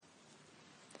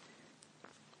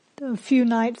A few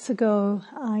nights ago,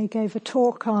 I gave a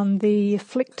talk on the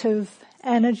afflictive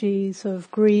energies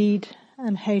of greed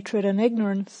and hatred and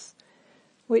ignorance,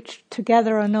 which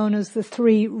together are known as the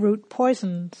three root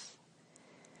poisons.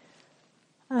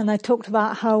 And I talked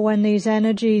about how when these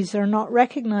energies are not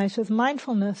recognized with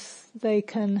mindfulness, they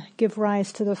can give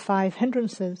rise to the 5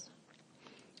 hindrances,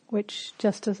 which,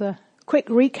 just as a quick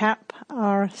recap,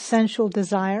 are sensual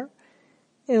desire,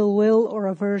 ill will or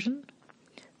aversion,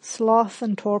 sloth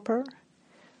and torpor,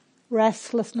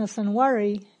 restlessness and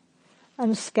worry,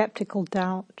 and skeptical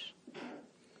doubt.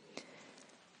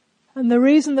 And the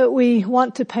reason that we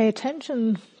want to pay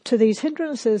attention to these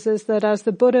hindrances is that, as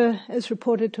the Buddha is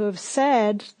reported to have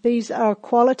said, these are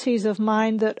qualities of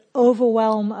mind that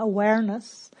overwhelm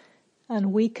awareness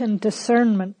and weaken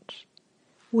discernment.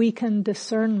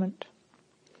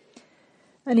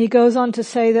 And he goes on to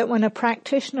say that when a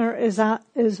practitioner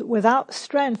is without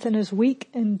strength and is weak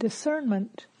in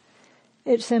discernment,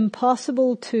 it's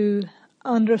impossible to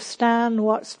understand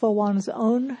what's for one's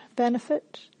own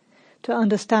benefit, to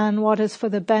understand what is for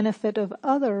the benefit of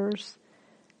others,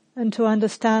 and to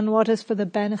understand what is for the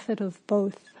benefit of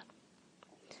both.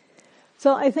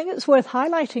 So I think it's worth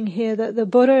highlighting here that the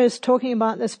Buddha is talking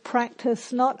about this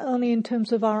practice not only in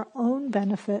terms of our own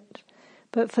benefit,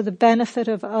 but for the benefit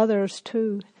of others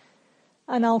too.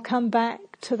 And I'll come back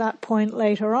to that point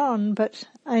later on, but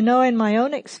I know in my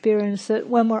own experience that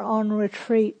when we're on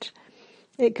retreat,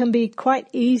 it can be quite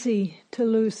easy to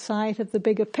lose sight of the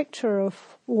bigger picture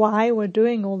of why we're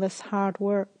doing all this hard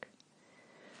work.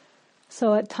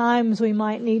 So at times we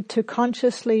might need to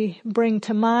consciously bring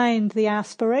to mind the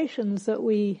aspirations that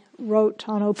we wrote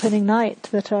on opening night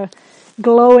that are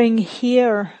glowing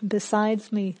here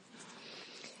beside me.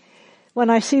 When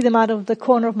I see them out of the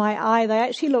corner of my eye, they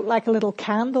actually look like a little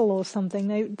candle or something.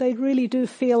 They really do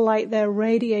feel like they're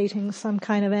radiating some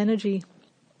kind of energy.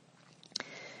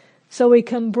 So we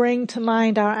can bring to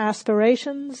mind our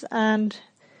aspirations, and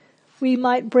we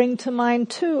might bring to mind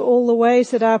too all the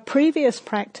ways that our previous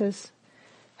practice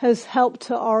has helped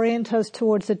to orient us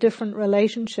towards a different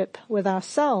relationship with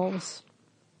ourselves,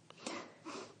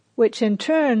 which in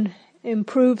turn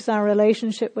improves our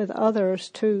relationship with others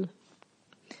too.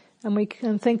 And we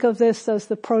can think of this as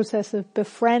the process of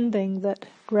befriending that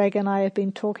Greg and I have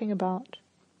been talking about.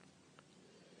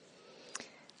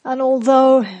 And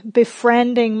although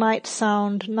befriending might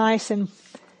sound nice in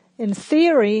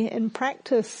theory, in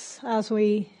practice, as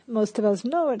most of us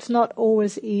know, it's not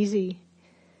always easy.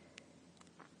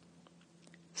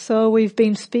 So we've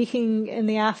been speaking in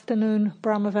the afternoon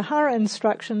Brahmavihara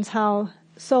instructions how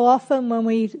so often when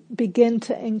we begin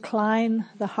to incline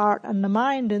the heart and the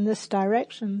mind in this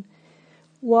direction,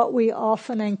 what we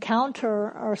often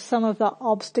encounter are some of the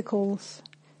obstacles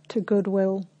to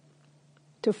goodwill,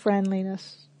 to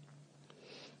friendliness.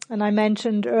 And I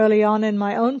mentioned early on in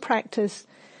my own practice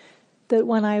that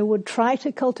when I would try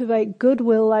to cultivate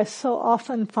goodwill, I so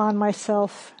often found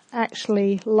myself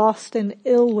actually lost in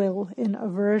ill will, in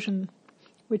aversion,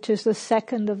 which is the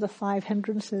second of the 5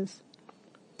 hindrances.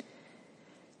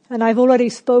 And I've already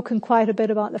spoken quite a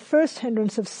bit about the first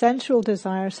hindrance of sensual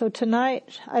desire. So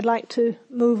tonight I'd like to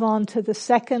move on to the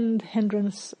second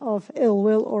hindrance of ill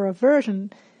will or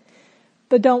aversion.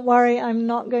 But don't worry, I'm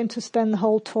not going to spend the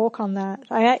whole talk on that.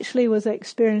 I actually was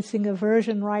experiencing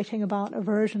aversion writing about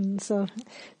aversion. So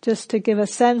just to give a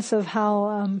sense of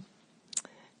how,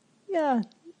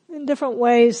 in different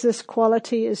ways this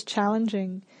quality is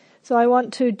challenging. So I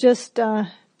want to just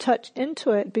touch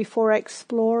into it before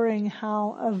exploring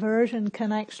how aversion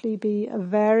can actually be a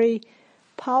very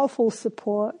powerful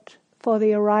support for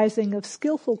the arising of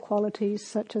skillful qualities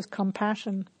such as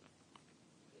compassion.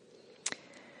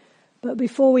 But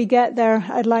before we get there,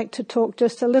 I'd like to talk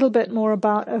just a little bit more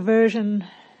about aversion,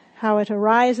 how it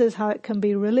arises, how it can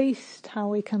be released, how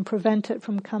we can prevent it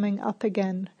from coming up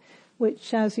again,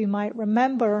 which, as you might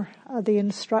remember, are the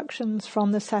instructions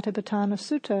from the Satipatthana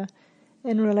Sutta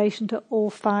in relation to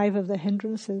all 5 of the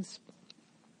hindrances.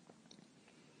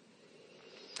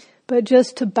 But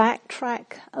just to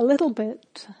backtrack a little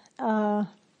bit,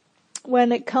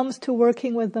 when it comes to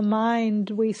working with the mind,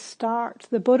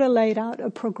 the Buddha laid out a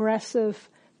progressive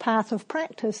path of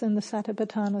practice in the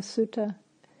Satipatthana Sutta.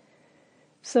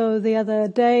 So the other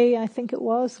day, I think it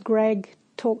was, Greg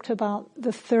talked about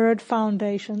the third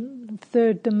foundation, the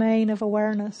third domain of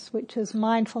awareness, which is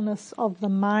mindfulness of the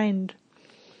mind.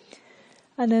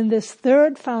 And in this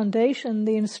third foundation,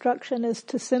 the instruction is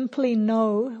to simply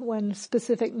know when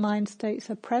specific mind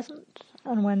states are present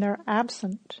and when they're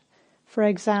absent. For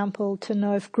example, to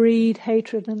know if greed,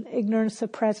 hatred, and ignorance are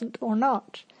present or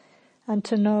not, and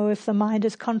to know if the mind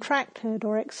is contracted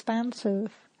or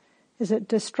expansive, Is it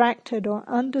distracted or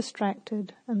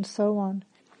undistracted? And so on.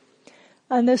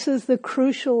 And this is the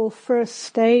crucial first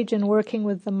stage in working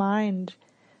with the mind.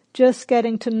 Just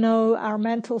getting to know our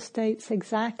mental states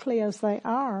exactly as they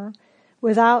are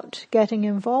without getting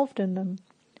involved in them,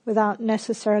 without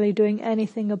necessarily doing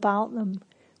anything about them.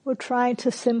 We're trying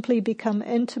to simply become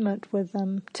intimate with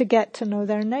them to get to know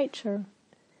their nature.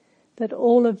 That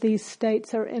all of these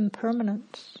states are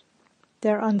impermanent.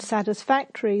 They're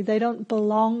unsatisfactory. They don't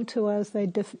belong to us.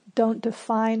 They don't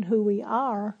define who we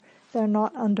are. They're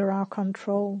not under our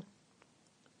control.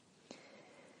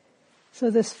 So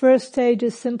this first stage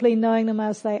is simply knowing them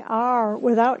as they are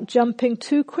without jumping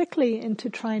too quickly into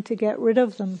trying to get rid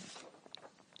of them.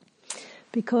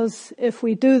 Because if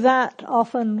we do that,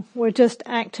 often we're just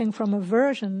acting from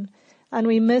aversion and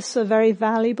we miss a very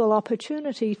valuable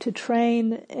opportunity to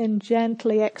train in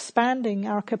gently expanding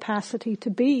our capacity to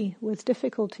be with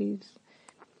difficulties.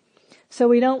 So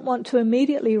we don't want to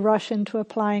immediately rush into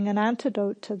applying an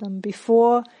antidote to them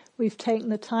before we've taken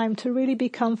the time to really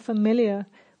become familiar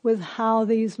with how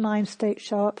these mind states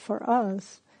show up for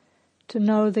us, to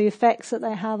know the effects that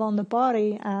they have on the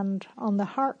body and on the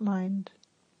heart-mind.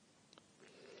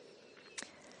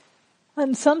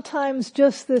 And sometimes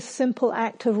just this simple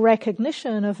act of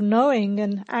recognition, of knowing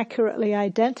and accurately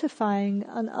identifying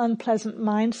an unpleasant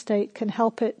mind state can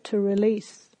help it to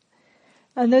release.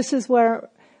 And this is where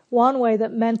one way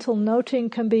that mental noting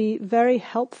can be very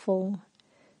helpful,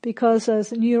 because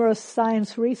as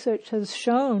neuroscience research has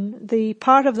shown, the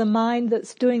part of the mind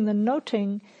that's doing the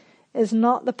noting is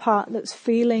not the part that's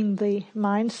feeling the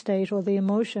mind state or the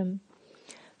emotion.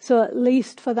 So at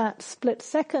least for that split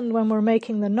second when we're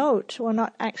making the note, we're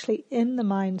not actually in the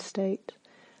mind state.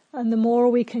 And the more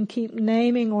we can keep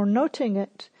naming or noting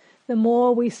it, the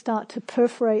more we start to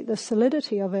perforate the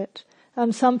solidity of it.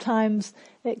 And sometimes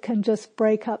it can just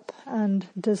break up and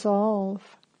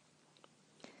dissolve.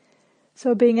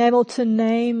 So being able to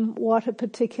name what a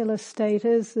particular state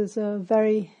is a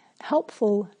very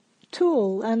helpful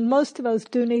tool. And most of us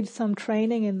do need some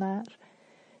training in that.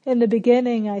 In the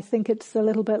beginning, I think it's a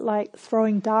little bit like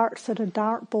throwing darts at a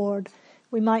dartboard.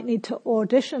 We might need to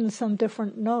audition some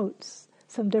different notes,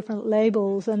 some different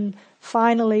labels, and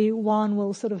finally one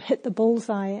will sort of hit the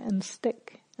bullseye and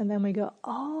stick. And then we go,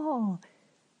 oh,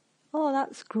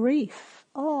 that's grief.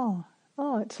 Oh,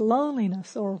 it's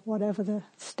loneliness, or whatever the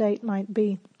state might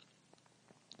be.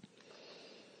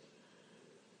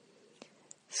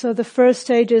 So the first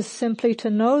stage is simply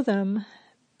to know them,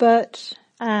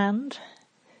 and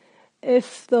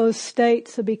if those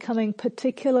states are becoming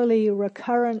particularly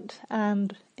recurrent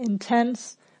and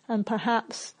intense, and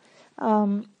perhaps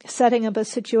setting up a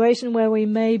situation where we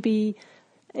may be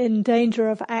in danger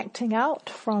of acting out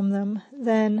from them,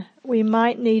 then we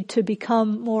might need to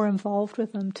become more involved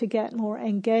with them, to get more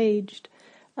engaged.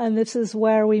 And this is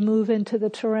where we move into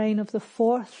the terrain of the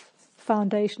fourth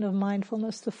foundation of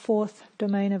mindfulness, the fourth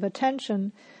domain of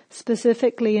attention,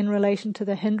 specifically in relation to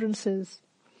the hindrances.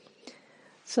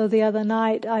 So the other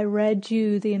night I read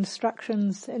you the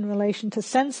instructions in relation to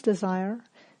sense desire.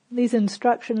 These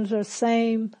instructions are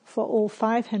same for all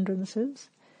 5 hindrances,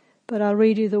 but I'll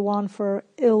read you the one for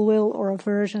ill will or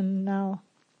aversion now.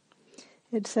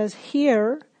 It says,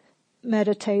 here,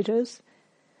 meditators,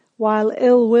 while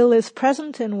ill will is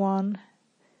present in one,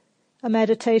 a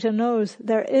meditator knows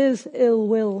there is ill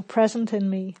will present in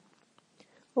me.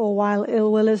 Or while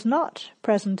ill will is not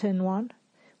present in one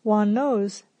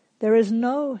knows there is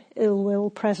no ill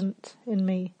will present in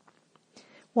me.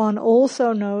 One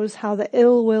also knows how the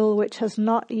ill will which has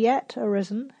not yet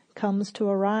arisen comes to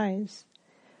arise.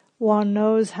 One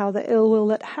knows how the ill will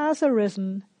that has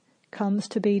arisen comes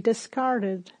to be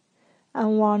discarded.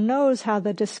 And one knows how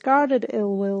the discarded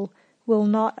ill will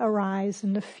not arise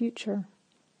in the future.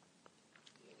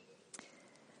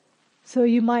 So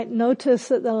you might notice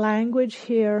that the language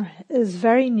here is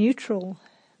very neutral,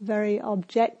 very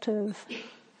objective,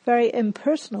 very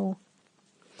impersonal.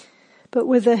 But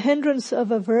with the hindrance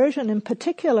of aversion in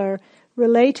particular,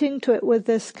 relating to it with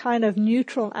this kind of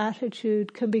neutral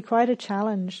attitude can be quite a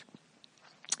challenge,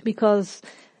 because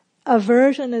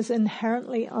aversion is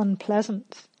inherently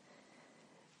unpleasant.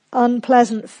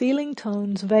 Unpleasant feeling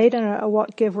tones, Vedana, are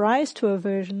what give rise to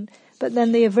aversion, but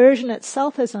then the aversion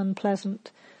itself is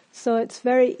unpleasant. So it's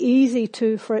very easy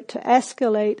for it to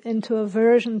escalate into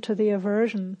aversion to the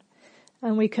aversion.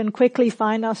 And we can quickly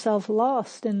find ourselves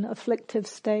lost in afflictive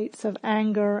states of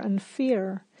anger and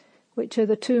fear, which are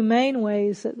the 2 main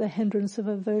ways that the hindrance of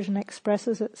aversion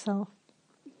expresses itself.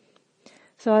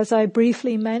 So as I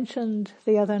briefly mentioned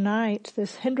the other night,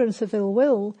 this hindrance of ill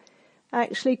will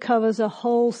actually covers a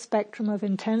whole spectrum of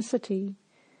intensity.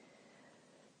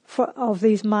 of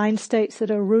these mind states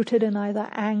that are rooted in either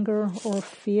anger or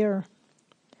fear.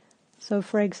 So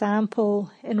for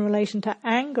example, in relation to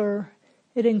anger,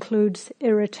 it includes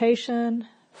irritation,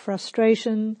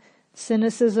 frustration,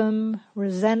 cynicism,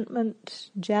 resentment,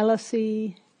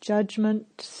 jealousy, judgment,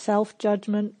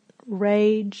 self-judgment,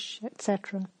 rage,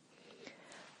 etc.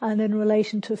 And in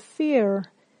relation to fear,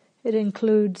 it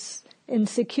includes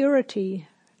insecurity,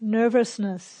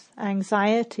 nervousness,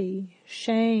 anxiety,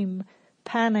 shame,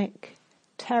 panic,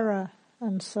 terror,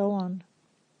 and so on.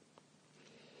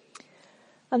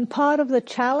 And part of the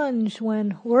challenge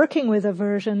when working with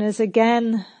aversion is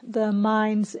again the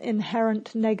mind's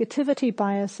inherent negativity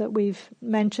bias that we've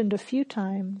mentioned a few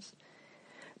times.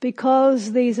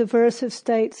 Because these aversive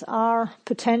states are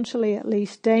potentially at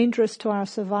least dangerous to our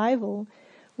survival,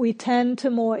 we tend to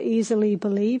more easily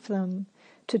believe them,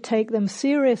 to take them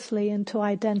seriously and to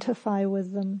identify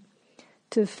with them,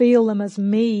 to feel them as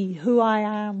me, who I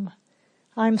am.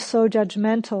 I'm so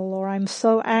judgmental, or I'm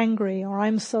so angry, or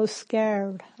I'm so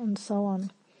scared, and so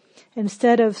on.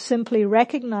 Instead of simply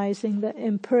recognizing the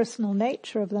impersonal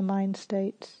nature of the mind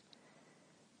states,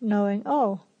 knowing,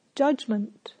 oh,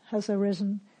 judgment has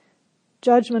arisen.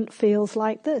 Judgment feels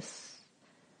like this.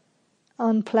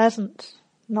 Unpleasant,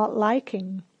 not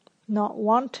liking, not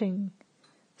wanting,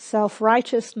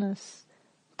 self-righteousness,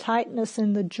 tightness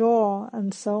in the jaw,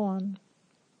 and so on.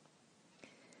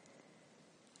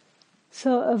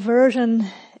 So aversion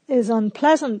is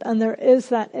unpleasant, and there is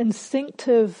that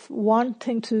instinctive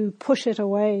wanting to push it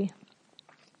away.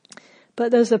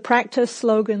 But there's a practice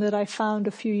slogan that I found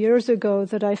a few years ago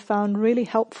that I found really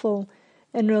helpful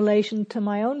in relation to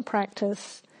my own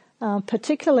practice,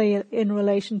 particularly in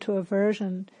relation to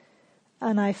aversion.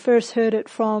 And I first heard it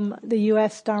from the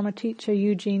US Dharma teacher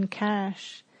Eugene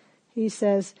Cash. He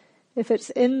says, if it's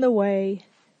in the way,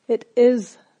 it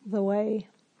is the way.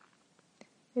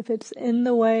 If it's in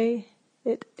the way,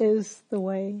 it is the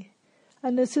way.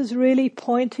 And this is really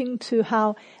pointing to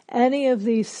how any of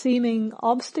these seeming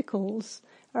obstacles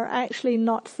are actually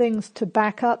not things to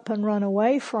back up and run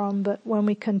away from, but when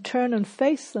we can turn and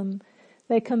face them,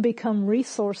 they can become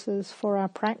resources for our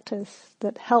practice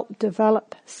that help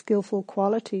develop skillful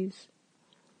qualities.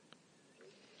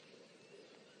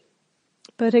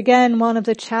 But again, one of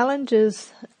the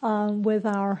challenges with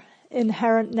our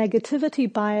inherent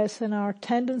negativity bias and our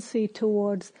tendency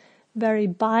towards very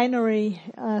binary,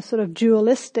 sort of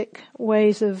dualistic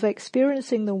ways of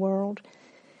experiencing the world,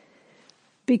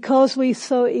 because we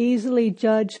so easily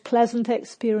judge pleasant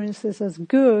experiences as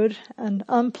good and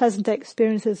unpleasant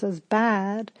experiences as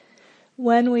bad,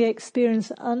 when we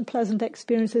experience unpleasant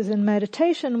experiences in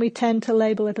meditation, we tend to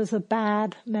label it as a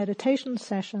bad meditation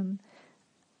session,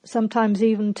 sometimes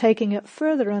even taking it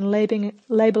further and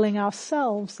labeling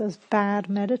ourselves as bad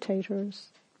meditators.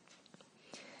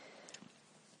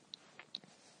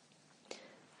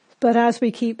 But as we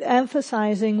keep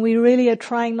emphasizing, we really are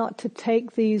trying not to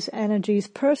take these energies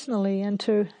personally and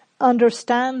to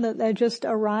understand that they're just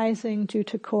arising due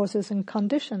to causes and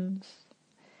conditions.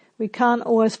 We can't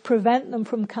always prevent them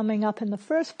from coming up in the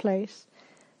first place,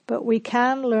 but we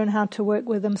can learn how to work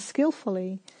with them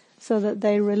skillfully so that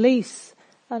they release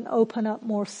and open up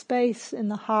more space in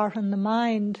the heart and the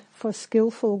mind for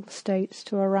skillful states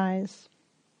to arise.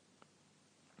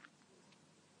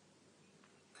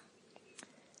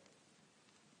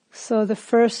 So the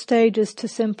first stage is to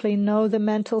simply know the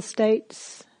mental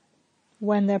states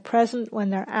when they're present,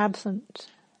 when they're absent.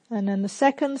 And then the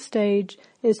second stage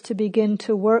is to begin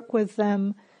to work with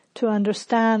them to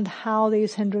understand how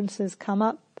these hindrances come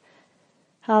up,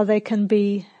 how they can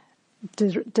be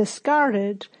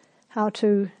discarded, how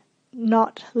to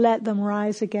not let them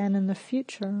rise again in the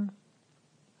future.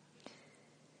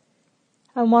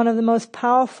 And one of the most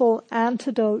powerful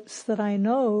antidotes that I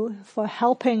know for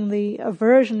helping the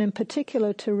aversion in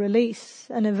particular to release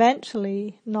and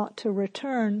eventually not to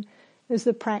return is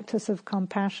the practice of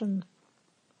compassion.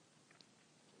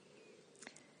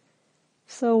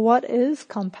 So what is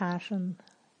compassion?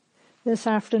 This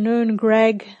afternoon,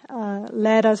 Greg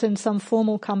led us in some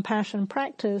formal compassion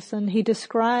practice, and he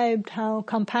described how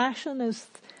compassion is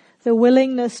the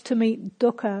willingness to meet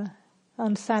dukkha,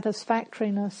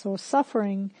 unsatisfactoriness or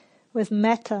suffering, with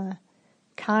metta,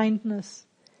 kindness,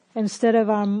 instead of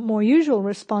our more usual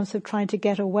response of trying to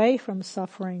get away from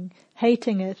suffering,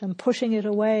 hating it and pushing it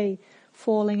away,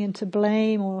 falling into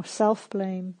blame or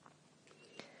self-blame.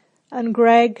 And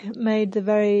Greg made the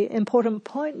very important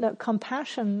point that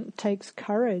compassion takes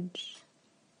courage.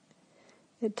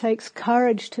 It takes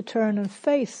courage to turn and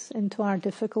face into our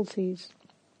difficulties.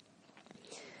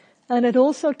 And it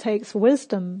also takes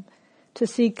wisdom, to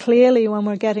see clearly when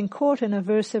we're getting caught in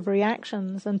aversive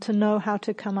reactions and to know how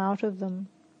to come out of them.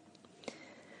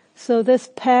 So this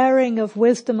pairing of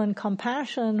wisdom and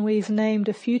compassion we've named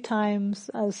a few times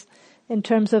as in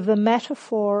terms of the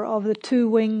metaphor of the two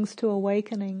wings to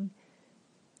awakening.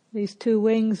 These two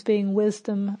wings being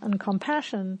wisdom and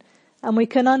compassion. And we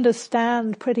can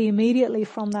understand pretty immediately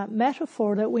from that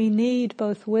metaphor that we need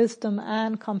both wisdom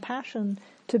and compassion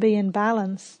to be in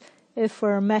balance if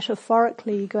we're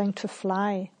metaphorically going to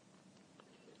fly.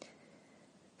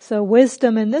 So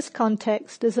wisdom in this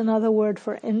context is another word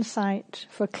for insight,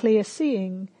 for clear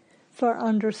seeing, for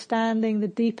understanding the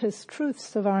deepest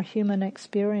truths of our human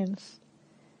experience.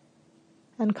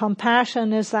 And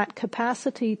compassion is that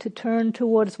capacity to turn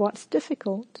towards what's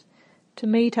difficult, to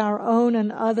meet our own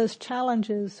and others'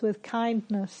 challenges with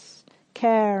kindness,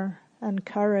 care, and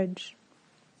courage.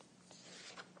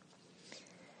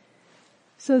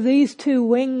 So these two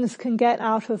wings can get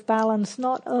out of balance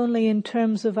not only in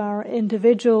terms of our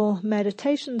individual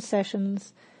meditation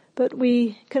sessions, but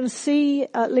we can see,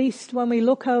 at least when we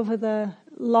look over the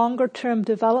longer term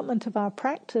development of our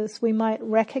practice, we might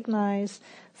recognize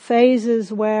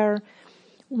phases where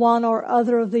one or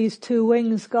other of these two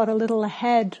wings got a little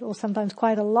ahead, or sometimes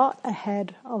quite a lot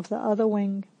ahead of the other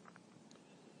wing.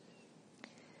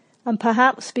 And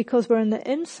perhaps because we're in the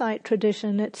insight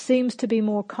tradition, it seems to be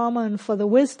more common for the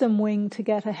wisdom wing to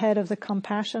get ahead of the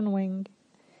compassion wing.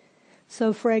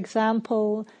 So for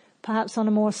example, perhaps on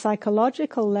a more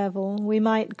psychological level, we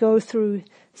might go through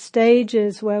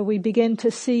stages where we begin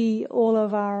to see all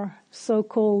of our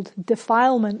so-called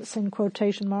defilements, in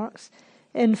quotation marks,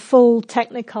 in full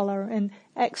technicolor, in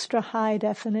extra high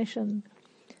definition.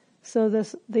 So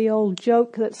the old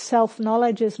joke that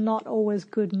self-knowledge is not always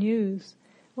good news.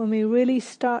 When we really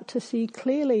start to see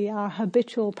clearly our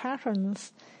habitual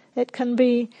patterns, it can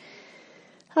be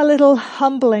a little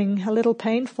humbling, a little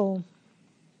painful.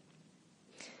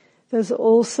 There's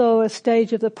also a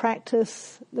stage of the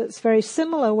practice that's very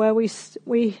similar where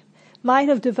we might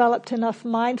have developed enough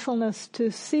mindfulness to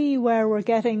see where we're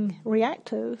getting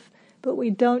reactive, but we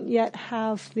don't yet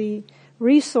have the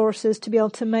resources to be able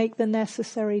to make the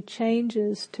necessary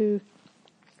changes to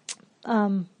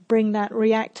bring that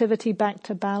reactivity back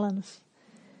to balance.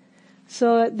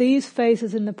 So at these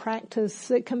phases in the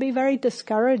practice, it can be very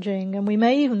discouraging, and we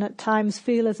may even at times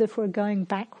feel as if we're going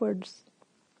backwards.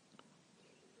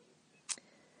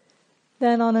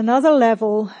 Then on another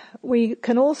level, we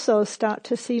can also start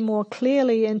to see more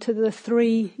clearly into the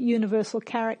three universal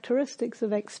characteristics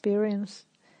of experience.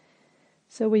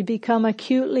 So we become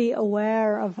acutely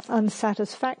aware of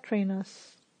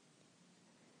unsatisfactoriness,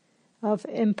 of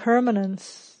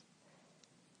impermanence,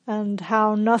 and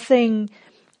how nothing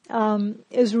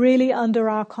is really under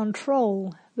our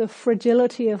control, the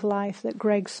fragility of life that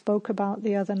Greg spoke about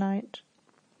the other night.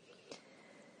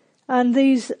 And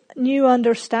these new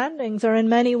understandings are in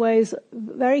many ways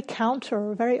very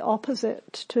counter, very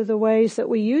opposite to the ways that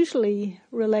we usually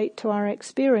relate to our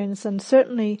experience, and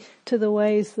certainly to the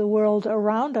ways the world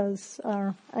around us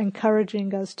are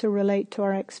encouraging us to relate to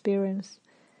our experience.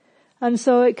 And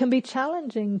so it can be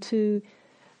challenging to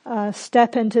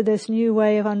step into this new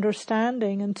way of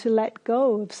understanding and to let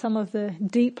go of some of the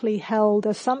deeply held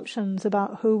assumptions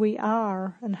about who we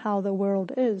are and how the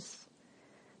world is.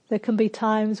 There can be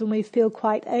times when we feel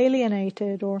quite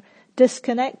alienated or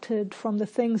disconnected from the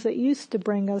things that used to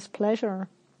bring us pleasure.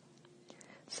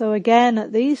 So again,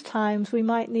 at these times, we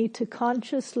might need to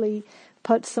consciously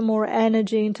put some more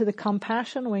energy into the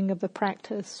compassion wing of the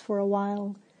practice for a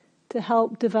while to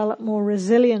help develop more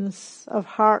resilience of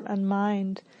heart and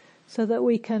mind so that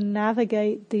we can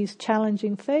navigate these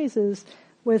challenging phases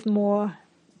with more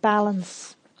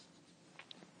balance.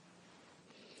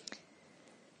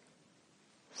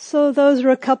 So those are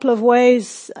a couple of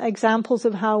ways, examples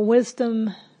of how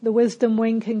the wisdom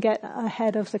wing can get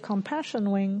ahead of the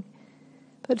compassion wing.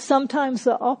 But sometimes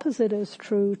the opposite is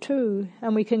true too,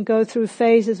 and we can go through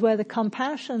phases where the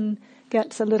compassion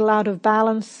gets a little out of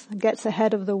balance, gets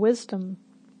ahead of the wisdom.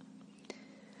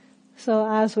 So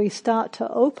as we start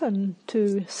to open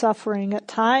to suffering, at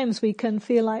times we can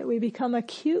feel like we become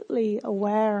acutely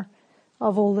aware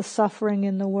of all the suffering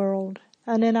in the world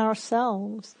and in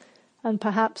ourselves, and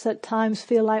perhaps at times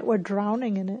feel like we're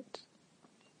drowning in it.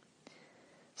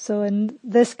 So in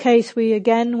this case, we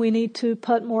need to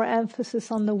put more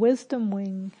emphasis on the wisdom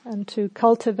wing and to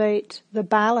cultivate the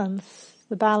balance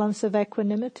of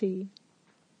equanimity.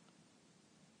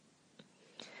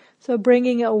 So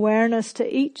bringing awareness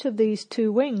to each of these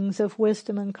two wings of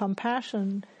wisdom and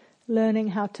compassion, learning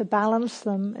how to balance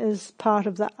them, is part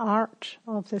of the art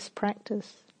of this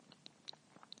practice.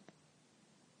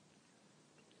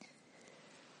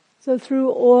 So through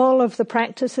all of the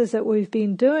practices that we've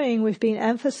been doing, we've been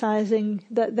emphasizing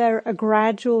that they're a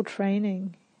gradual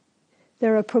training.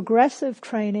 They're a progressive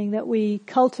training that we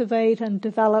cultivate and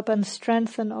develop and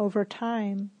strengthen over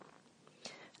time.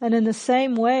 And in the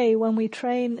same way, when we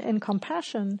train in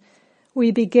compassion,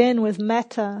 we begin with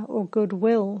metta or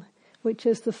goodwill, which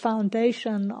is the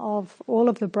foundation of all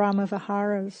of the Brahma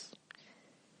Viharas.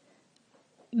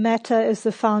 Metta is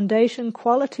the foundation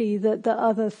quality that the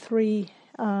other three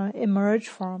emerge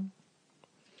from.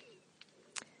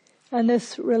 And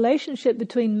this relationship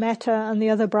between metta and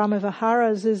the other Brahma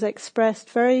Viharas is expressed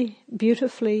very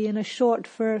beautifully in a short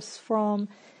verse from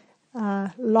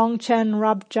Longchen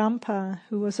Rabjampa,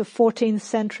 who was a 14th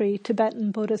century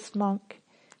Tibetan Buddhist monk.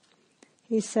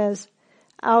 He says,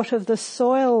 "Out of the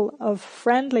soil of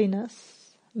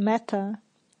friendliness, metta,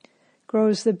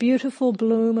 grows the beautiful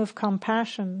bloom of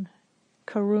compassion,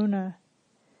 karuna.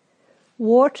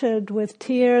 Watered with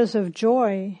tears of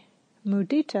joy,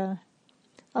 mudita,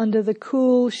 under the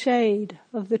cool shade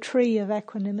of the tree of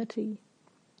equanimity."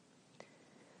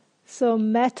 So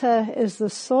metta is the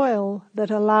soil that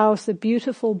allows the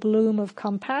beautiful bloom of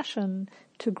compassion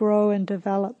to grow and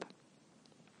develop.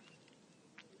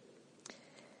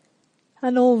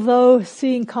 And although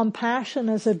seeing compassion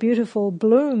as a beautiful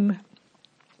bloom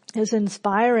is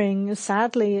inspiring,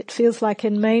 sadly it feels like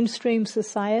in mainstream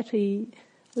society,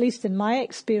 at least in my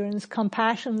experience,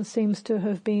 compassion seems to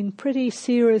have been pretty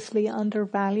seriously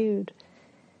undervalued.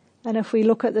 And if we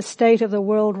look at the state of the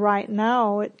world right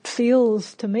now, it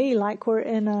feels to me like we're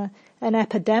in an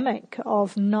epidemic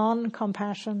of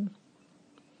non-compassion,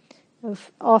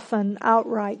 of often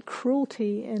outright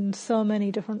cruelty in so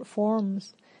many different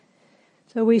forms.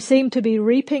 So we seem to be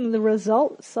reaping the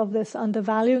results of this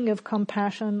undervaluing of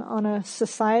compassion on a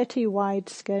society-wide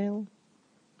scale.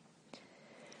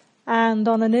 And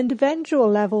on an individual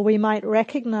level, we might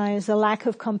recognize a lack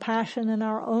of compassion in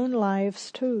our own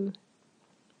lives too.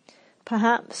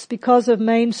 Perhaps because of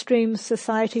mainstream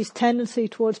society's tendency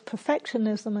towards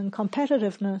perfectionism and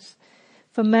competitiveness,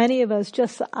 for many of us,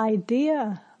 just the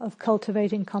idea of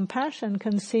cultivating compassion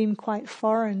can seem quite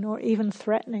foreign or even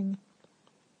threatening.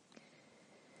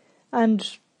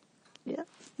 And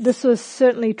this was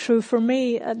certainly true for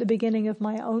me at the beginning of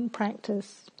my own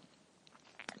practice.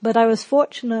 But I was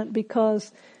fortunate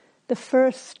because the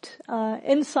first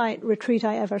insight retreat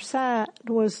I ever sat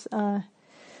was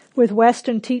with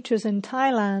Western teachers in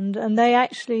Thailand, and they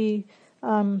actually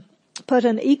put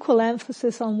an equal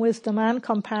emphasis on wisdom and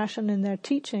compassion in their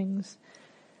teachings.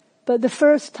 But the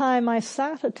first time I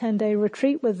sat a 10-day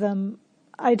retreat with them,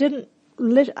 I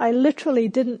literally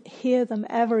didn't hear them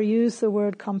ever use the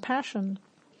word compassion.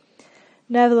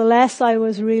 Nevertheless, I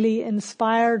was really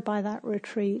inspired by that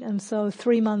retreat, and so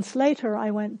 3 months later I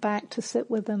went back to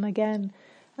sit with them again.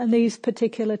 And these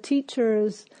particular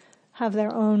teachers have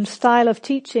their own style of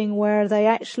teaching where they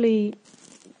actually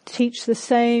teach the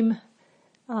same,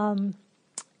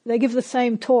 they give the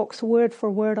same talks word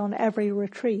for word on every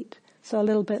retreat. So a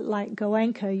little bit like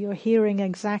Goenka, you're hearing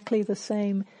exactly the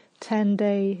same 10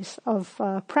 days of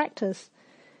practice.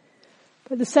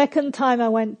 But the second time I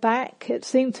went back, it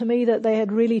seemed to me that they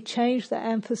had really changed the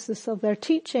emphasis of their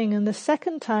teaching. And the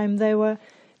second time they were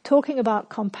talking about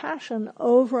compassion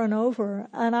over and over.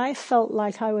 And I felt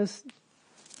like I was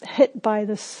hit by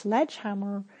the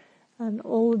sledgehammer. And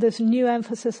all this new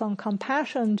emphasis on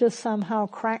compassion just somehow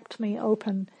cracked me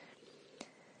open.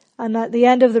 And at the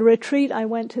end of the retreat, I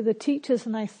went to the teachers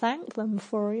and I thanked them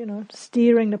for,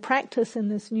 steering the practice in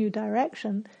this new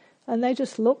direction. And they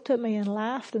just looked at me and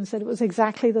laughed and said it was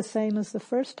exactly the same as the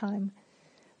first time.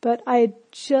 But I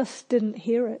just didn't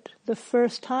hear it. The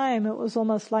first time, it was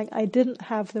almost like I didn't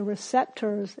have the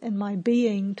receptors in my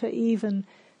being to even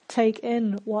take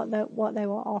in what they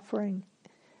were offering.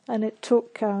 And it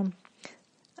took,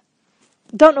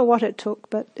 don't know what it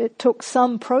took, but it took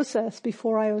some process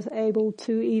before I was able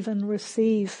to even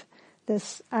receive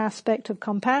this aspect of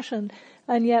compassion.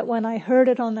 And yet when I heard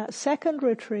it on that second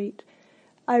retreat,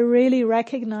 I really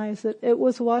recognized that it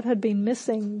was what had been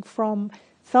missing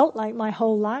felt like my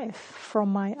whole life, from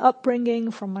my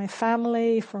upbringing, from my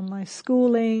family, from my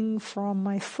schooling, from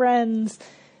my friends.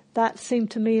 That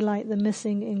seemed to me like the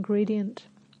missing ingredient.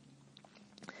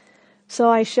 So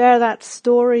I share that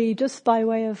story just by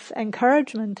way of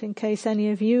encouragement in case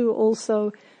any of you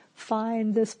also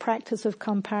find this practice of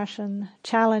compassion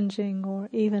challenging or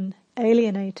even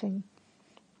alienating.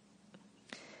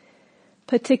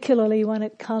 Particularly when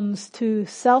it comes to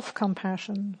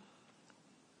self-compassion.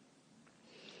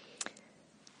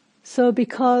 So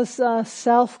because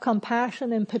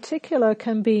self-compassion in particular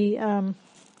can be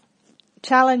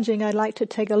challenging, I'd like to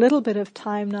take a little bit of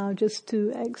time now just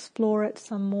to explore it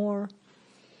some more.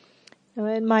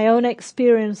 In my own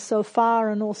experience so far,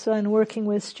 and also in working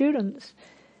with students,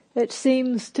 it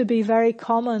seems to be very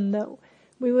common that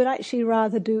we would actually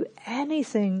rather do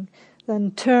anything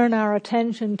than turn our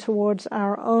attention towards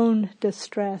our own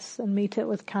distress and meet it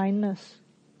with kindness.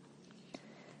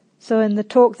 So in the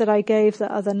talk that I gave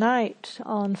the other night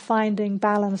on finding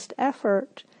balanced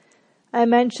effort, I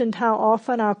mentioned how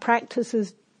often our practice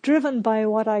is driven by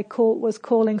what I was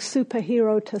calling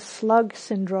superhero to slug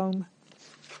syndrome.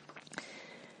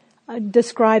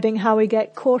 Describing how we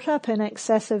get caught up in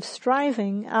excessive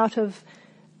striving out of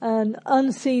an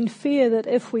unseen fear that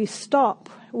if we stop,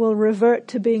 we'll revert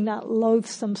to being that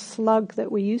loathsome slug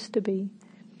that we used to be.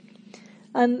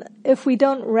 And if we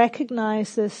don't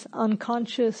recognize this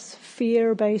unconscious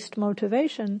fear-based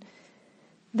motivation,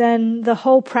 then the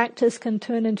whole practice can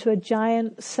turn into a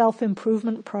giant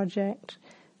self-improvement project,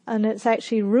 and it's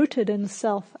actually rooted in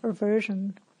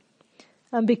self-aversion.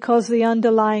 And because the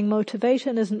underlying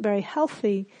motivation isn't very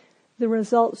healthy, the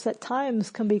results at times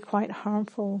can be quite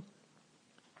harmful.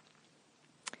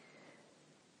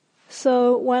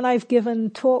 So when I've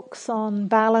given talks on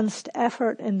balanced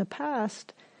effort in the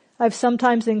past, I've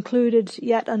sometimes included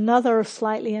yet another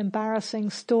slightly embarrassing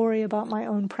story about my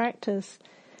own practice.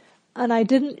 And I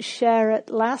didn't share it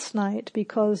last night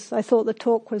because I thought the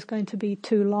talk was going to be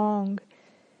too long.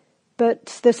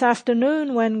 But this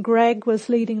afternoon, when Greg was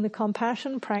leading the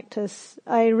compassion practice,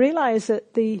 I realized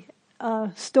that the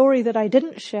story that I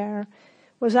didn't share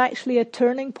was actually a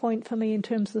turning point for me in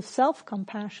terms of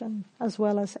self-compassion as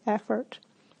well as effort.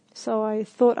 So I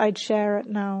thought I'd share it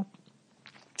now.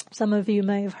 Some of you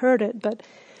may have heard it, but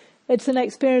it's an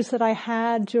experience that I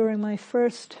had during my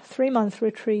first 3-month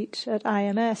retreat at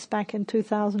IMS back in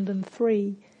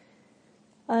 2003.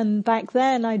 And back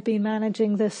then I'd been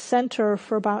managing this center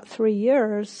for about 3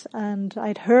 years, and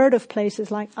I'd heard of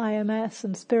places like IMS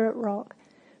and Spirit Rock,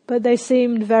 but they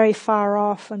seemed very far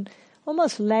off and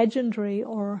almost legendary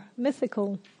or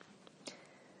mythical.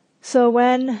 So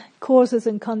when causes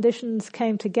and conditions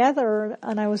came together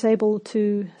and I was able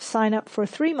to sign up for a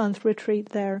 3-month retreat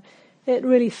there, it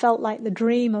really felt like the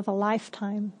dream of a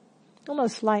lifetime,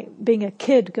 almost like being a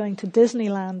kid going to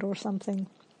Disneyland or something.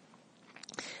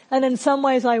 And in some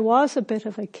ways I was a bit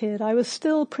of a kid. I was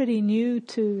still pretty new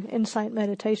to insight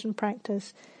meditation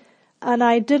practice, and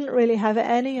I didn't really have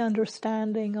any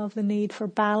understanding of the need for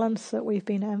balance that we've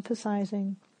been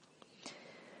emphasizing.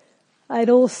 I'd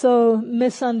also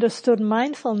misunderstood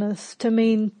mindfulness to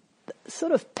mean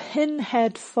sort of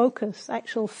pinhead focus,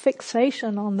 actual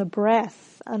fixation on the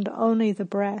breath and only the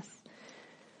breath.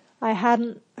 I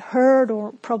hadn't heard,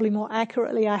 or probably more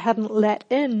accurately, I hadn't let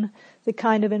in the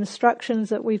kind of instructions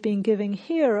that we've been giving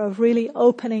here of really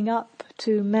opening up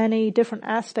to many different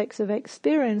aspects of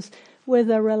experience with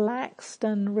a relaxed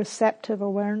and receptive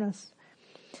awareness.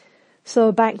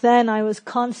 So back then I was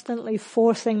constantly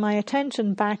forcing my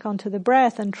attention back onto the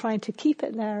breath and trying to keep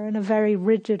it there in a very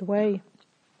rigid way.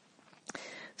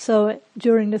 So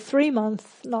during the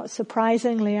 3-month, not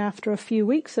surprisingly, after a few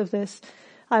weeks of this,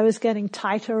 I was getting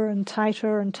tighter and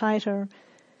tighter and tighter.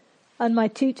 And my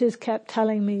teachers kept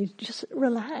telling me, just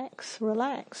relax,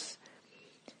 relax.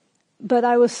 But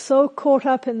I was so caught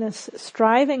up in this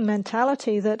striving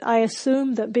mentality that I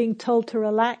assumed that being told to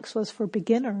relax was for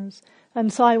beginners.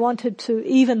 And so I wanted to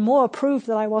even more prove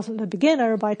that I wasn't a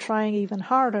beginner by trying even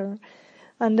harder.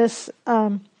 And this,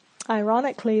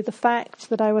 ironically, the fact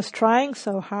that I was trying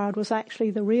so hard was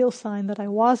actually the real sign that I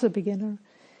was a beginner.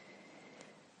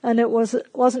 And it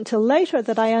wasn't till later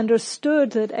that I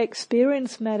understood that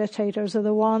experienced meditators are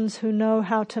the ones who know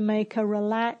how to make a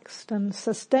relaxed and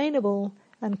sustainable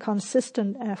and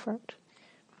consistent effort.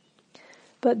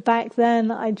 But back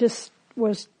then I just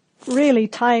was really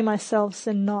tying myself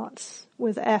in knots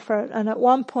with effort, and at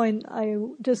one point I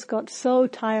just got so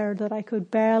tired that I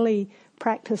could barely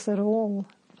practice at all.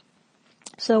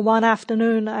 So one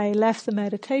afternoon I left the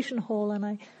meditation hall and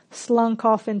I slunk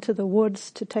off into the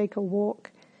woods to take a walk.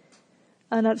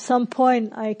 And at some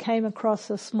point I came across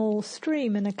a small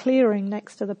stream in a clearing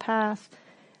next to the path,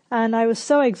 and I was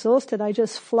so exhausted I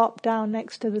just flopped down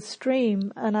next to the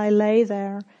stream and I lay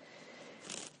there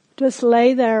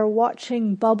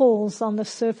watching bubbles on the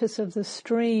surface of the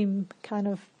stream kind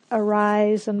of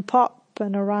arise and pop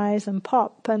and arise and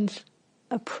pop, and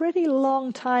a pretty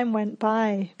long time went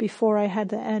by before I had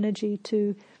the energy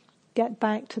to get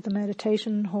back to the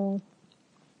meditation hall.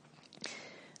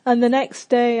 And the next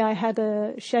day I had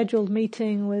a scheduled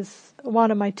meeting with one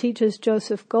of my teachers,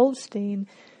 Joseph Goldstein,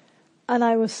 and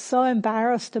I was so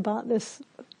embarrassed about this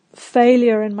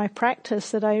failure in my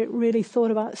practice that I really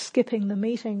thought about skipping the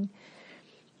meeting.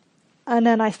 And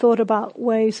then I thought about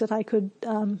ways that I could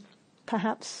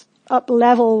perhaps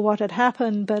up-level what had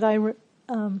happened, but I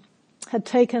had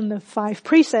taken the 5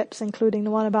 precepts, including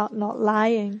the one about not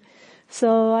lying.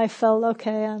 So I felt,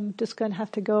 okay, I'm just going to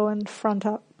have to go and front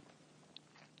up.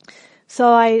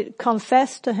 So I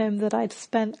confessed to him that I'd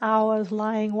spent hours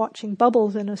lying watching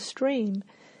bubbles in a stream.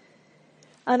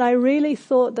 And I really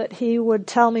thought that he would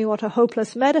tell me what a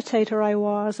hopeless meditator I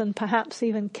was and perhaps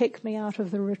even kick me out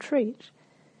of the retreat.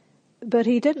 But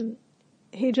he didn't.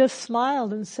 He just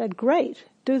smiled and said, great,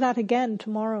 do that again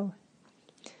tomorrow.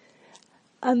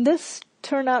 And this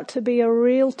turned out to be a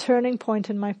real turning point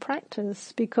in my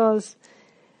practice, because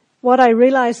what I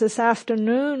realized this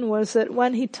afternoon was that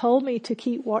when he told me to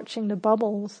keep watching the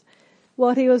bubbles,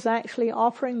 what he was actually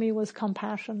offering me was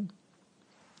compassion.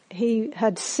 He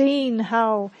had seen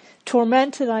how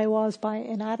tormented I was by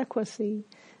inadequacy,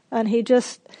 and he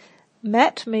just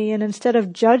met me, and instead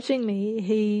of judging me,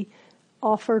 he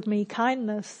offered me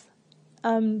kindness.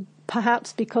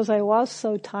 Perhaps because I was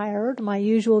so tired, my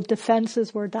usual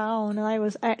defenses were down, and I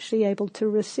was actually able to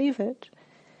receive it.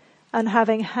 And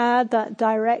having had that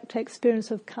direct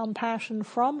experience of compassion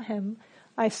from him,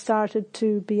 I started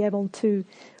to be able to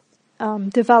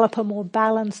develop a more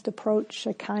balanced approach,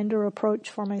 a kinder approach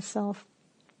for myself.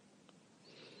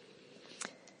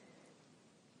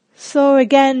 So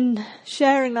again,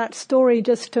 sharing that story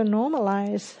just to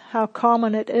normalize how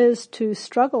common it is to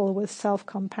struggle with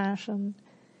self-compassion.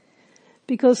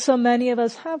 Because so many of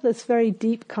us have this very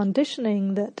deep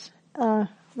conditioning that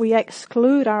we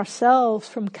exclude ourselves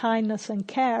from kindness and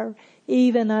care,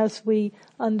 even as we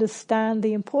understand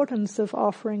the importance of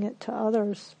offering it to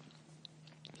others.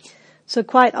 So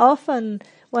quite often,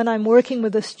 when I'm working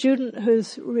with a student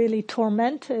who's really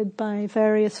tormented by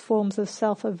various forms of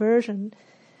self-aversion,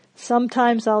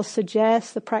 sometimes I'll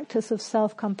suggest the practice of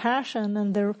self-compassion,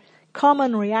 and the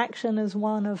common reaction is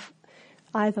one of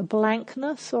either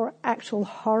blankness or actual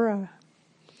horror.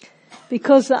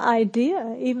 Because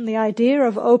even the idea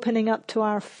of opening up to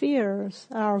our fears,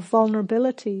 our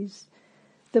vulnerabilities,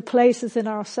 the places in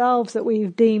ourselves that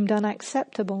we've deemed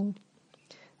unacceptable,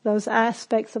 those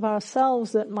aspects of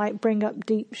ourselves that might bring up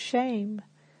deep shame.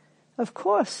 Of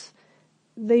course,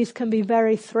 these can be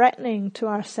very threatening to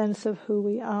our sense of who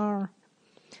we are.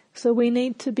 So we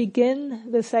need to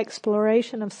begin this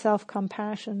exploration of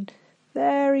self-compassion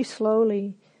very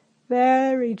slowly,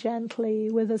 very gently,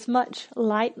 with as much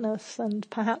lightness and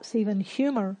perhaps even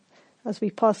humor as we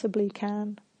possibly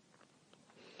can.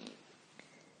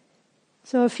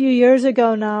 So a few years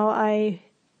ago now, I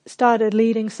started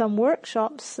leading some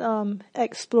workshops,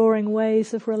 exploring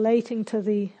ways of relating to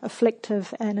the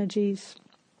afflictive energies.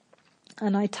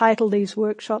 And I titled these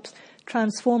workshops,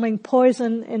 Transforming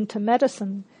Poison into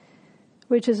Medicine,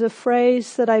 which is a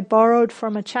phrase that I borrowed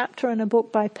from a chapter in a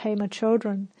book by Pema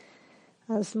Chodron.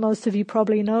 As most of you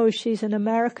probably know, she's an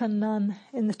American nun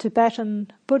in the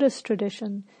Tibetan Buddhist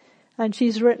tradition, and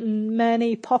she's written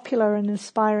many popular and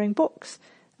inspiring books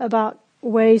about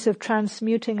ways of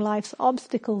transmuting life's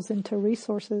obstacles into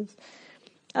resources.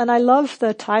 And I love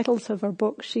the titles of her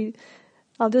books.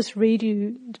 I'll just read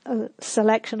you a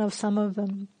selection of some of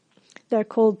them. They're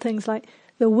called things like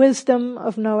The Wisdom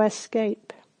of No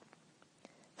Escape,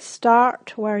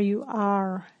 Start Where You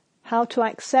Are, How to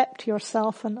Accept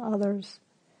Yourself and Others,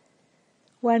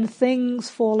 When Things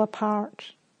Fall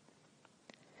Apart,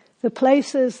 The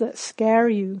Places That Scare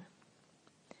You,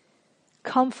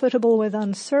 Comfortable with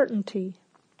Uncertainty,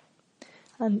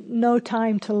 and No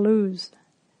Time to Lose.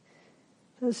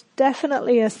 There's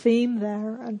definitely a theme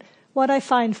there, and what I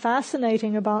find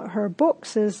fascinating about her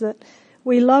books is that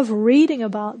we love reading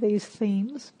about these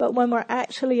themes, but when we're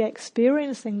actually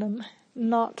experiencing them,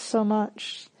 not so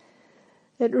much.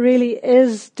 It really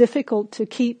is difficult to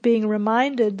keep being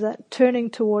reminded that turning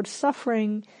towards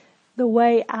suffering, the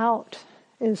way out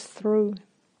is through.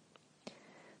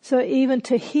 So even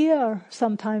to hear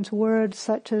sometimes words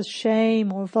such as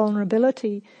shame or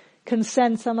vulnerability can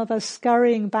send some of us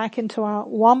scurrying back into our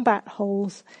wombat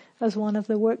holes, as one of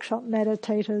the workshop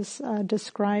meditators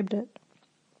described it.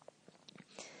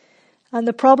 And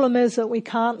the problem is that we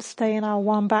can't stay in our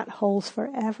wombat holes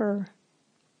forever.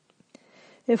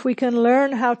 If we can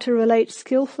learn how to relate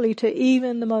skillfully to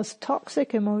even the most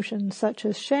toxic emotions such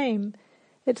as shame,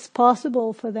 it's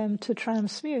possible for them to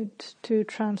transmute, to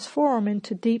transform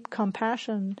into deep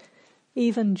compassion,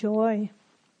 even joy.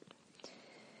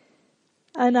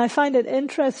 And I find it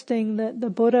interesting that the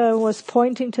Buddha was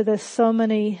pointing to this so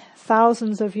many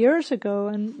thousands of years ago,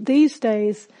 and these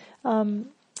days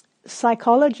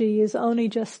psychology is only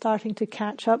just starting to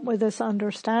catch up with this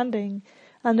understanding,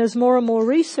 and there's more and more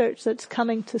research that's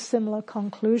coming to similar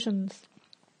conclusions.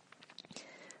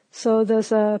 So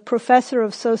there's a professor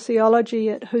of sociology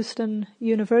at Houston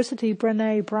University,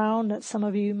 Brené Brown, that some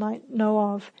of you might know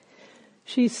of.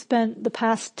 She's spent the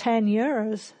past 10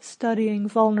 years studying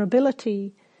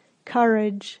vulnerability,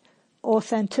 courage,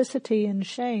 authenticity, and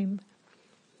shame.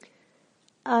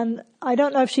 And I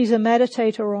don't know if she's a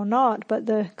meditator or not, but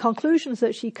the conclusions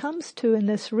that she comes to in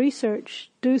this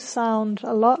research do sound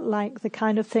a lot like the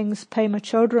kind of things Pema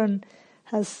Chodron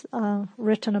has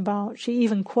written about. She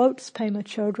even quotes Pema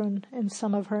Chodron in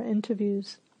some of her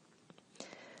interviews.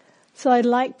 So I'd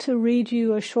like to read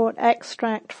you a short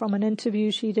extract from an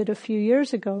interview she did a few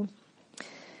years ago.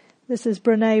 This is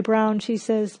Brené Brown. She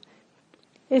says,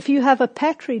 "If you have a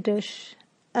Petri dish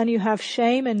and you have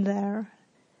shame in there,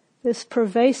 this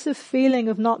pervasive feeling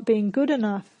of not being good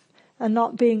enough and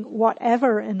not being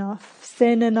whatever enough,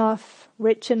 thin enough,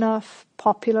 rich enough,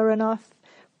 popular enough,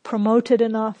 promoted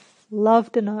enough,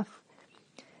 loved enough,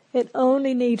 it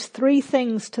only needs 3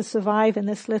 things to survive in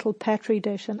this little Petri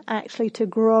dish and actually to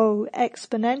grow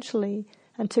exponentially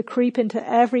and to creep into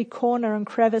every corner and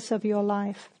crevice of your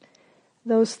life.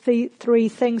 Those 3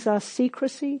 things are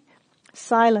secrecy,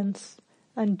 silence,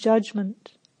 and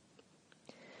judgment.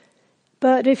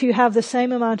 But if you have the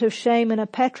same amount of shame in a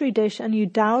Petri dish and you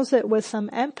douse it with some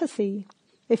empathy,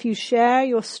 if you share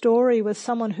your story with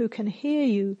someone who can hear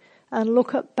you and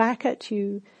look back at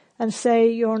you and say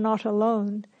you're not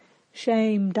alone,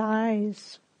 shame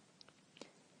dies."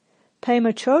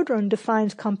 Pema Chodron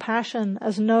defines compassion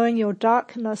as knowing your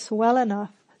darkness well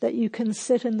enough that you can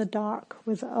sit in the dark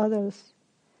with others.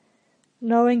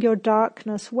 Knowing your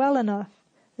darkness well enough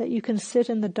that you can sit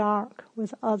in the dark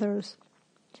with others.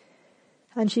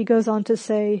 And she goes on to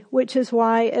say, which is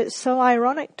why it's so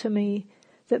ironic to me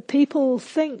that people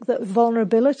think that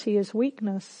vulnerability is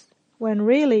weakness, when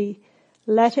really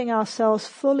letting ourselves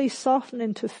fully soften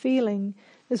into feeling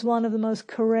is one of the most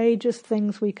courageous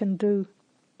things we can do.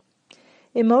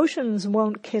 Emotions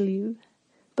won't kill you,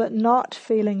 but not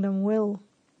feeling them will.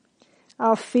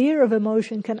 Our fear of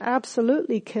emotion can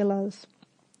absolutely kill us.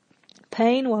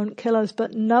 Pain won't kill us,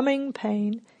 but numbing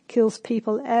pain kills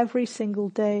people every single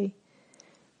day.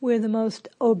 We're the most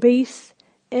obese,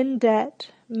 in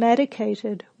debt,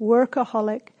 medicated,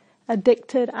 workaholic,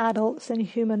 addicted adults in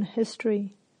human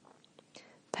history.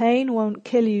 Pain won't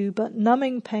kill you, but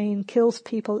numbing pain kills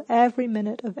people every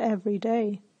minute of every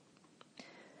day.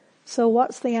 So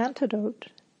what's the antidote?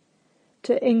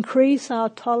 To increase our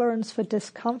tolerance for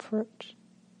discomfort.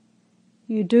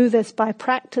 You do this by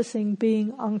practicing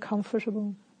being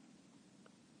uncomfortable.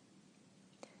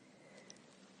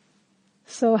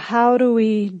 So how do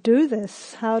we do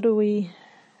this? How do we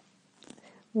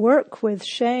work with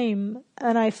shame?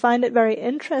 And I find it very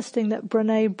interesting that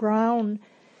Brené Brown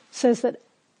says that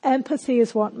empathy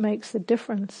is what makes the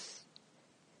difference.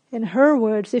 In her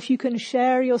words, if you can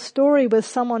share your story with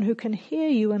someone who can hear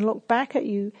you and look back at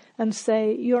you and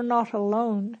say, you're not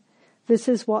alone, this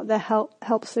is what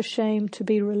helps the shame to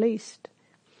be released.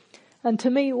 And to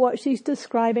me, what she's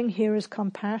describing here is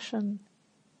compassion.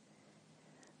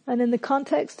 And in the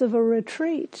context of a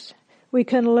retreat, we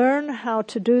can learn how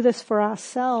to do this for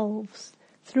ourselves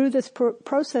through this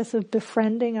process of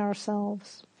befriending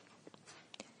ourselves.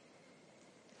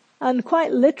 And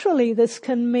quite literally, this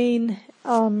can mean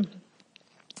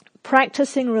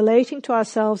practicing relating to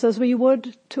ourselves as we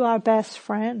would to our best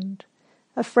friend,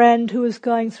 a friend who is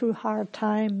going through hard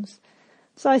times.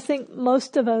 So I think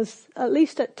most of us, at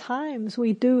least at times,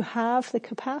 we do have the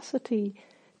capacity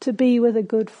to be with a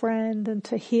good friend and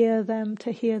to hear them,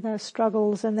 to hear their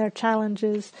struggles and their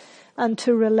challenges, and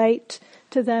to relate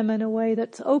to them in a way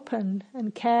that's open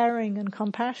and caring and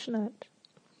compassionate.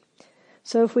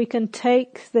 So if we can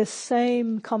take this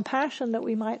same compassion that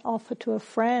we might offer to a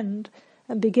friend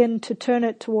and begin to turn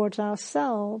it towards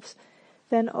ourselves,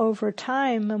 then over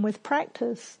time and with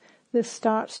practice, this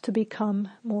starts to become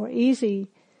more easy.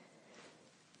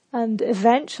 And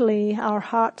eventually our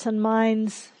hearts and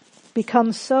minds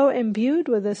become so imbued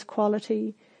with this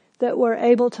quality that we're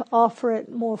able to offer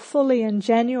it more fully and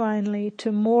genuinely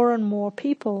to more and more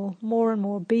people, more and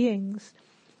more beings.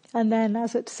 And then,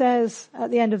 as it says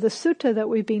at the end of the sutta that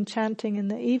we've been chanting in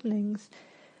the evenings,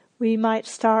 we might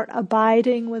start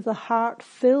abiding with a heart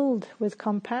filled with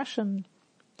compassion,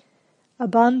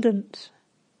 abundant,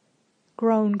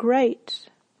 grown great,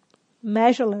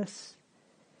 measureless,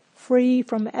 free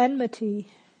from enmity,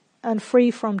 and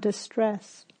free from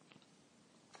distress.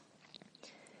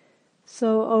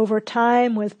 So over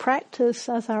time, with practice,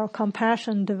 as our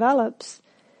compassion develops,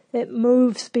 It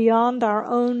moves beyond our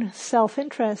own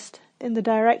self-interest in the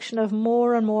direction of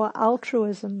more and more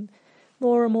altruism,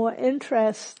 more and more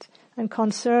interest and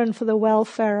concern for the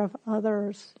welfare of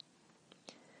others.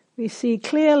 We see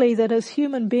clearly that as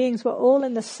human beings we're all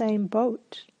in the same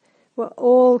boat. We're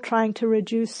all trying to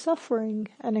reduce suffering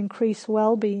and increase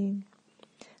well-being.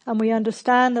 And we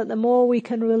understand that the more we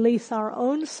can release our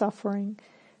own suffering,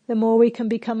 the more we can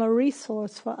become a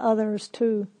resource for others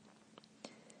too.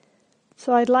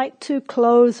 So I'd like to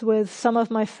close with some of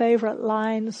my favorite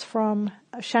lines from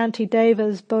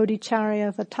Shantideva's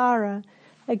Bodhicharyavatara,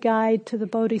 a guide to the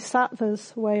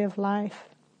Bodhisattva's way of life.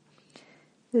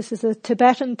 This is a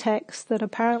Tibetan text that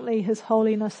apparently His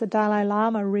Holiness the Dalai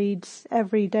Lama reads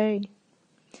every day.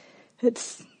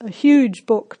 It's a huge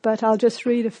book, but I'll just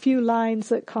read a few lines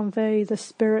that convey the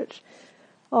spirit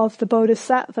of the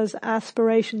Bodhisattva's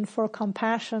aspiration for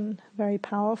compassion very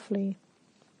powerfully.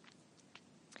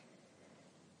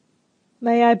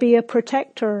 May I be a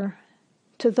protector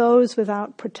to those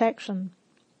without protection,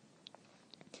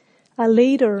 a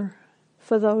leader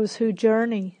for those who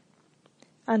journey,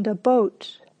 and a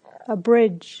boat, a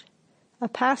bridge, a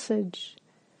passage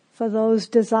for those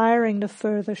desiring the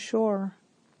further shore.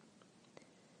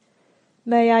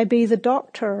 May I be the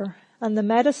doctor and the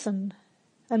medicine,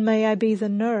 and may I be the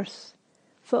nurse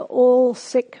for all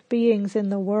sick beings in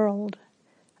the world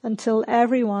until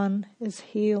everyone is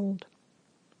healed.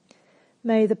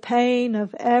 May the pain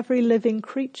of every living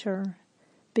creature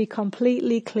be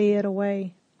completely cleared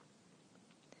away.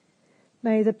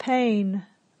 May the pain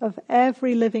of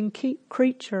every living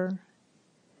creature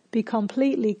be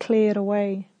completely cleared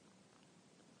away.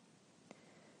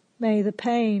 May the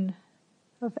pain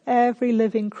of every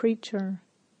living creature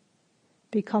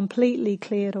be completely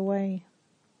cleared away.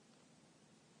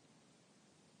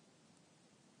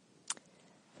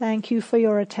 Thank you for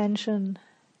your attention.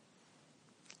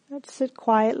 Let's sit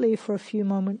quietly for a few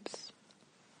moments.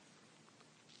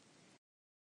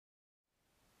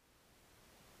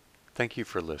 Thank you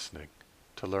for listening.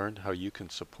 To learn how you can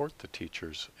support the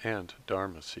teachers and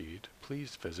Dharma Seed,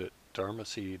 please visit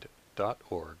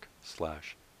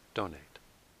dharmaseed.org/donate.